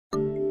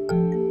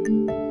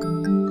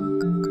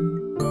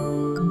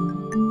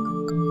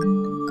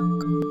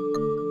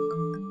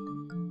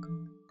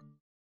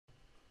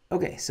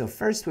Okay, so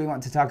first we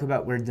want to talk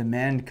about where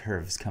demand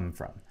curves come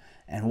from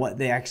and what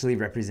they actually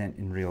represent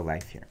in real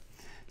life here.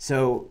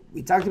 So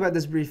we talked about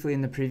this briefly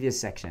in the previous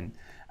section,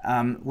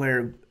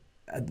 where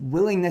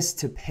willingness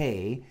to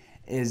pay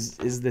is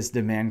this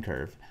demand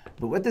curve.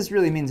 But what this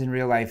really means in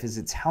real life is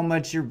it's how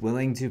much you're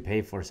willing to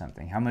pay for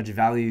something, how much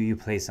value you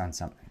place on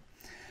something.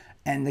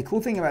 And the cool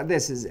thing about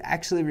this is it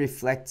actually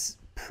reflects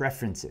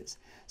preferences.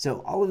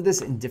 So all of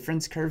this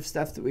indifference curve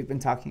stuff that we've been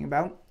talking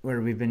about,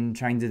 where we've been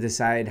trying to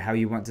decide how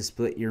you want to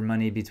split your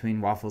money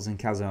between waffles and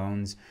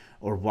calzones,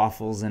 or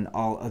waffles and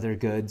all other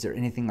goods, or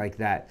anything like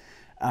that.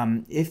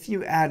 If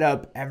you add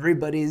up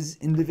everybody's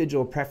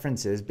individual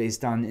preferences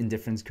based on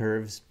indifference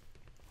curves,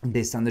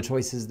 based on the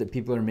choices that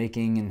people are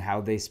making and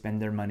how they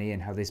spend their money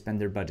and how they spend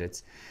their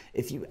budgets,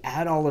 if you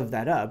add all of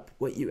that up,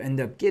 what you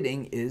end up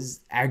getting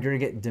is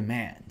aggregate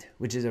demand,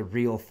 which is a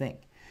real thing.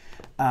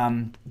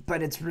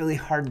 But it's really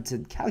hard to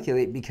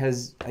calculate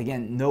because,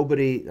 again,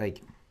 nobody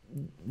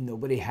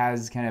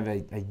has kind of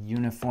a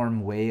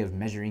uniform way of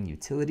measuring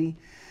utility.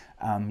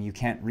 You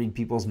can't read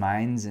people's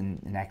minds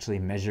and actually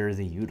measure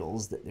the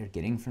utils that they're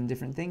getting from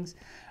different things.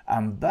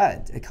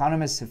 But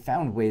economists have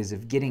found ways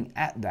of getting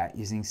at that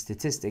using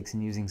statistics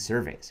and using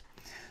surveys.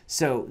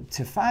 So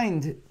to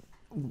find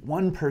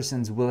one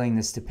person's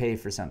willingness to pay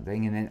for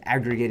something and then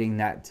aggregating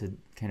that to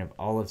kind of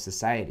all of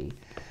society,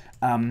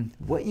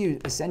 what you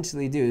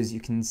essentially do is you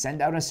can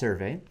send out a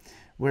survey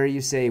where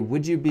you say,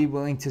 would you be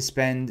willing to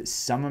spend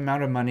some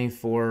amount of money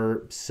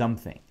for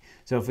something?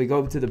 So if we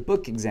go to the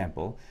book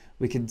example,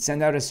 we could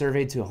send out a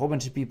survey to a whole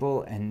bunch of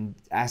people and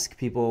ask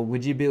people,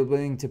 would you be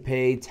willing to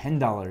pay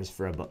 $10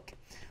 for a book?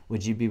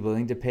 Would you be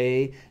willing to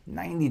pay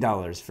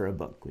 $90 for a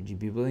book? Would you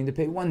be willing to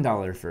pay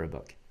 $1 for a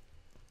book?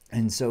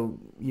 And so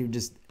you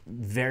just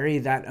vary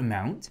that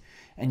amount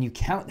and you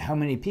count how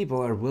many people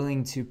are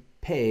willing to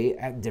pay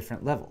at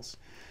different levels.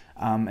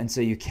 And so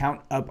you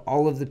count up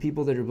all of the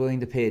people that are willing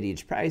to pay at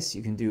each price.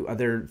 You can do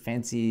other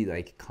fancy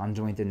like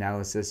conjoint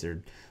analysis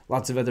or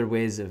lots of other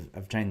ways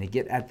of trying to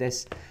get at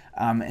this.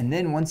 And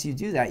then once you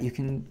do that, you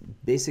can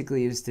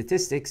basically use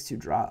statistics to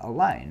draw a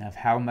line of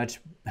how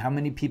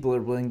many people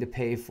are willing to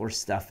pay for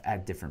stuff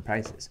at different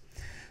prices.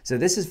 So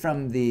this is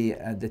from the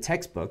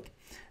textbook.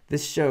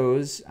 This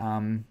shows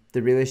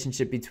the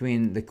relationship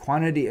between the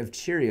quantity of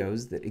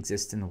Cheerios that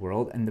exist in the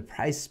world and the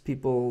price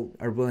people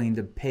are willing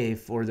to pay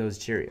for those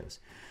Cheerios.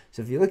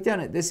 So if you look down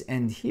at this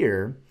end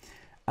here,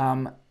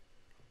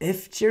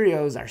 if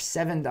Cheerios are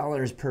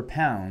 $7 per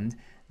pound,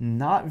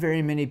 not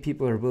very many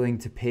people are willing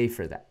to pay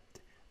for that.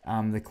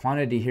 The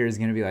quantity here is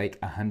going to be like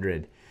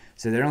 100.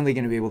 So they're only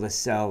going to be able to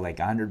sell like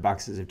 100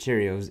 boxes of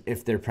Cheerios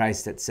if they're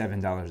priced at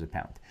 $7 a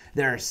pound.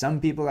 There are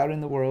some people out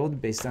in the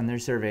world, based on their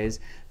surveys,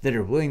 that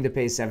are willing to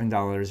pay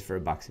 $7 for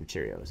a box of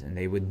Cheerios. And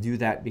they would do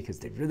that because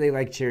they really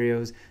like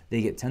Cheerios.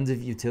 They get tons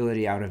of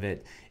utility out of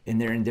it. In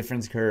their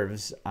indifference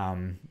curves,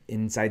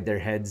 inside their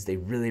heads, they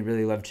really,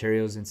 really love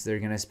Cheerios. And so they're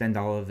going to spend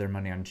all of their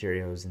money on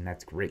Cheerios, and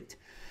that's great.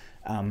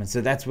 And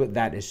so that's what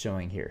that is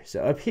showing here.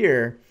 So up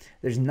here,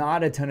 there's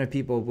not a ton of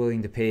people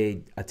willing to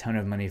pay a ton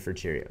of money for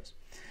Cheerios.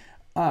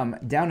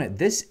 Down at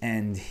this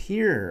end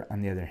here,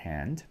 on the other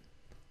hand,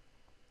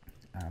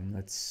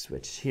 let's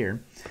switch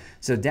here.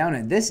 So down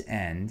at this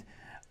end,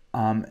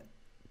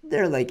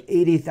 there are like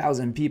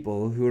 80,000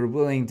 people who are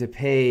willing to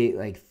pay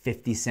like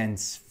 50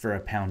 cents for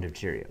a pound of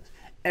Cheerios.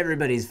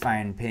 Everybody's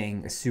fine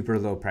paying a super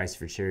low price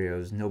for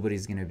Cheerios.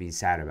 Nobody's going to be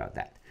sad about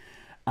that.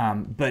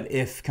 But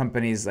if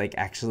companies like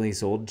actually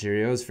sold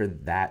Cheerios for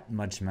that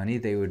much money,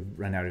 they would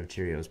run out of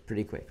Cheerios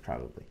pretty quick,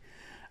 probably.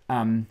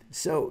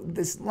 So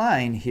this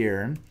line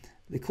here,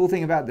 the cool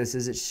thing about this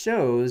is it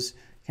shows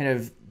kind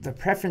of the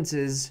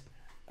preferences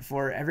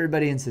for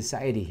everybody in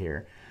society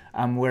here,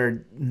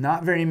 where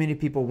not very many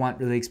people want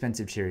really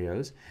expensive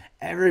Cheerios.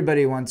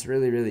 Everybody wants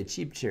really, really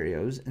cheap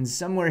Cheerios. And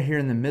somewhere here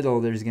in the middle,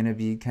 there's going to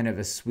be kind of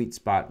a sweet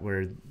spot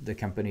where the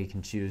company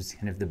can choose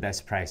kind of the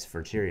best price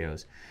for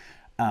Cheerios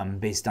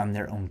based on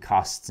their own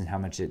costs and how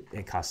much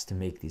it costs to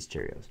make these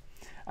Cheerios.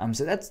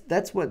 So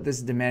that's what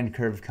this demand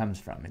curve comes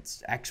from.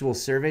 It's actual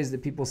surveys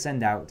that people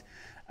send out.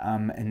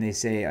 And they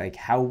say, like,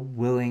 how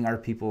willing are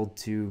people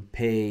to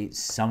pay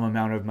some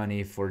amount of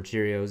money for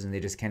Cheerios? And they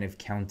just kind of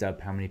count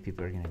up how many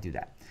people are going to do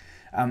that.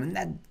 And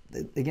that,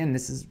 again,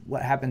 this is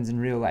what happens in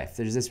real life.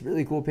 There's this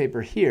really cool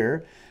paper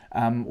here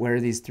where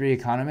these three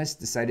economists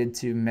decided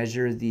to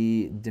measure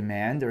the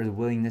demand or the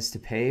willingness to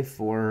pay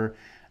for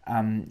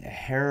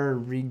hair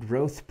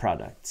regrowth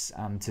products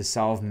to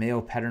solve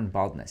male pattern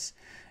baldness.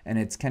 And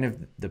it's kind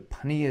of the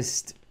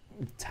punniest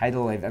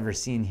title I've ever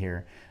seen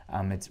here.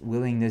 It's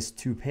willingness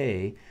to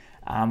pay,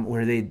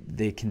 where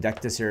they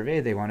conduct a survey.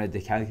 They wanted to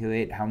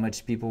calculate how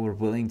much people were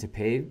willing to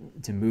pay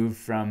to move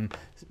from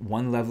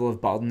one level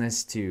of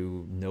baldness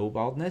to no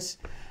baldness.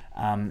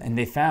 And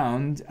they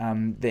found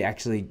they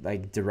actually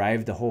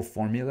derived the whole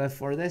formula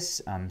for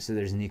this. So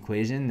there's an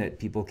equation that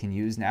people can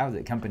use now,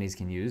 that companies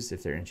can use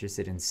if they're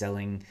interested in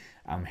selling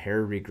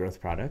hair regrowth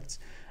products.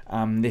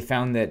 They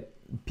found that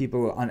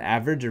people on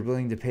average are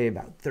willing to pay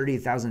about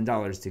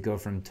 $30,000 to go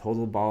from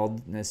total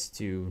baldness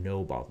to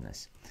no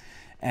baldness.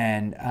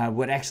 And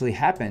what actually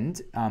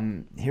happened,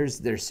 here's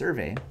their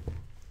survey.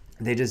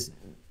 They just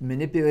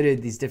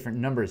manipulated these different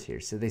numbers here.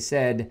 So they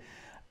said,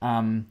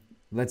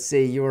 let's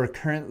say you're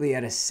currently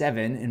at a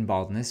 7 in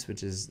baldness,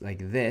 which is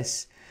like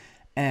this,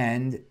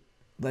 and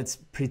let's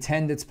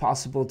pretend it's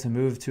possible to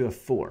move to a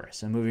 4.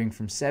 So moving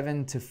from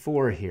 7 to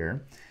 4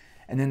 here.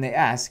 And then they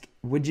ask,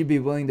 would you be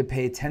willing to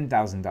pay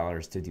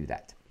 $10,000 to do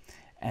that?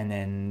 And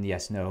then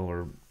yes,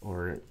 no,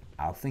 or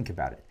I'll think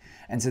about it.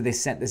 And so they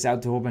sent this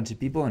out to a whole bunch of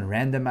people and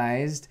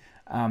randomized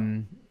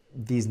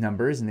these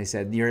numbers. And they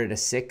said, you're at a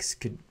 6,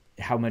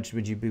 how much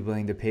would you be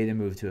willing to pay to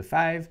move to a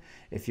 5?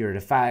 If you're at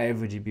a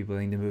 5, would you be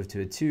willing to move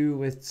to a 2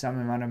 with some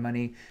amount of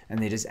money? And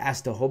they just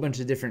asked a whole bunch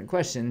of different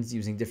questions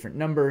using different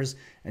numbers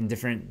and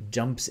different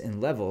jumps and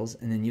levels.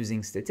 And then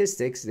using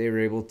statistics, they were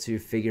able to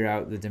figure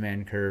out the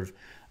demand curve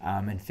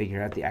and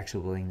figure out the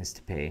actual willingness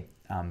to pay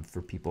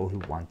for people who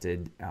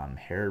wanted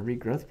hair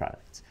regrowth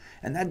products.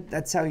 And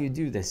that's how you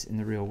do this in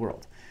the real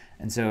world.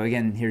 And so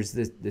again, here's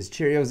this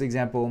Cheerios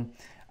example.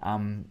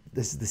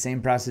 This is the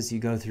same process you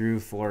go through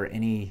for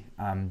any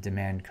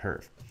demand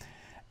curve.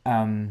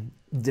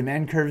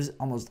 Demand curves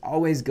almost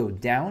always go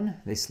down.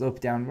 They slope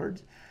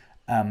downward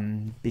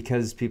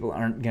because people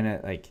aren't going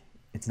to, like,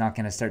 it's not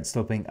going to start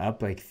sloping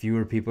up. Like,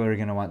 fewer people are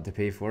going to want to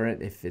pay for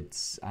it if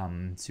it's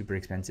super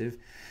expensive.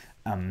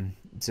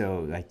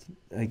 So, like,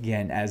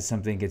 again, as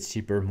something gets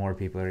cheaper, more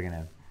people are going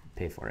to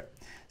pay for it.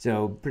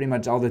 So pretty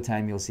much all the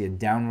time you'll see a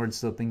downward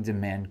sloping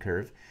demand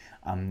curve.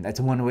 That's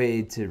one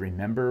way to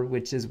remember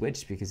which is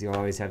which, because you'll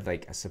always have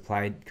like a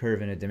supply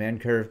curve and a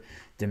demand curve.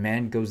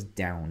 Demand goes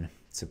down.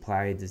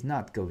 Supply does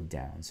not go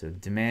down. So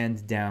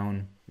demand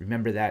down,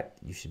 remember that,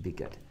 you should be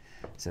good.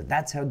 So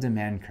that's how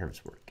demand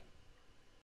curves work.